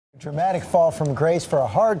Dramatic fall from grace for a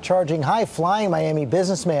hard-charging, high-flying Miami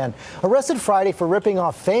businessman arrested Friday for ripping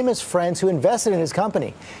off famous friends who invested in his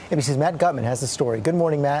company. ABC's Matt Gutman has the story. Good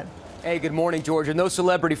morning, Matt. Hey, good morning, George. And those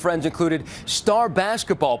celebrity friends included star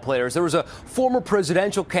basketball players. There was a former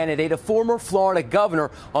presidential candidate, a former Florida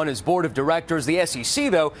governor on his board of directors. The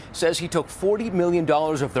SEC, though, says he took $40 million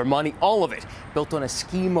of their money, all of it, built on a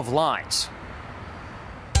scheme of lies.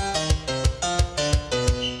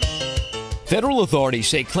 Federal authorities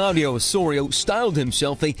say Claudio Osorio styled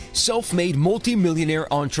himself a self-made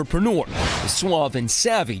multimillionaire entrepreneur. The suave and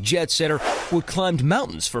savvy jet setter who climbed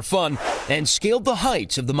mountains for fun and scaled the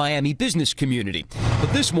heights of the Miami business community.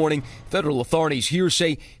 But this morning, federal authorities here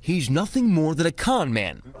say he's nothing more than a con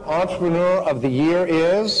man. Entrepreneur of the year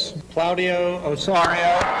is Claudio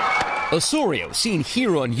Osorio. Osorio, seen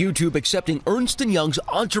here on YouTube accepting Ernst & Young's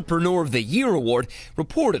Entrepreneur of the Year award,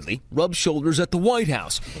 reportedly rubbed shoulders at the White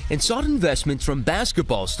House and sought investments from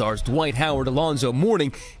basketball stars Dwight Howard, Alonzo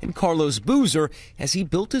Mourning, and Carlos Boozer as he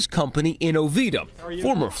built his company in Oviedo.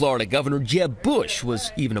 Former Florida Governor Jeb Bush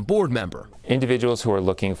was even a board member. Individuals who are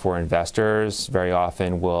looking for investors very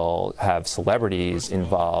often will have celebrities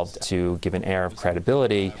involved to give an air of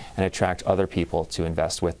credibility and attract other people to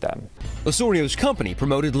invest with them. Osorio's company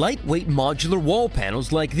promoted lightweight modular wall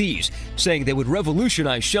panels like these, saying they would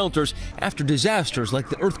revolutionize shelters after disasters like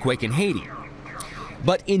the earthquake in Haiti.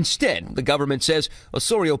 But instead, the government says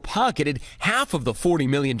Osorio pocketed half of the $40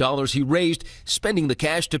 million he raised, spending the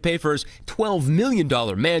cash to pay for his $12 million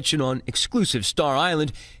mansion on exclusive Star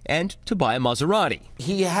Island and to buy a Maserati.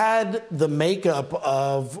 He had the makeup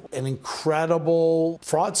of an incredible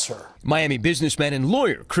fraudster. Miami businessman and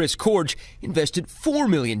lawyer Chris Corge invested $4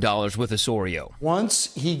 million with Osorio.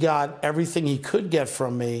 Once he got everything he could get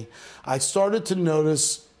from me, I started to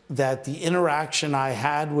notice that the interaction I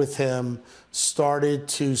had with him started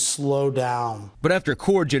to slow down. But after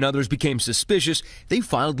Corge and others became suspicious, they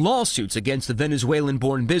filed lawsuits against the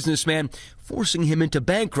Venezuelan-born businessman, forcing him into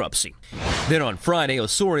bankruptcy. Then on Friday,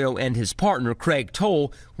 Osorio and his partner Craig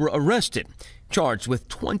Toll were arrested, charged with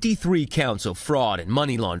 23 counts of fraud and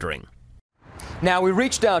money laundering. Now, we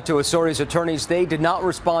reached out to Osorio's attorneys. They did not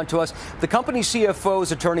respond to us. The company's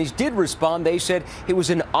CFO's attorneys did respond. They said he was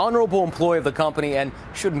an honorable employee of the company and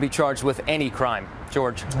shouldn't be charged with any crime.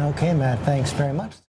 George. Okay, Matt, thanks very much.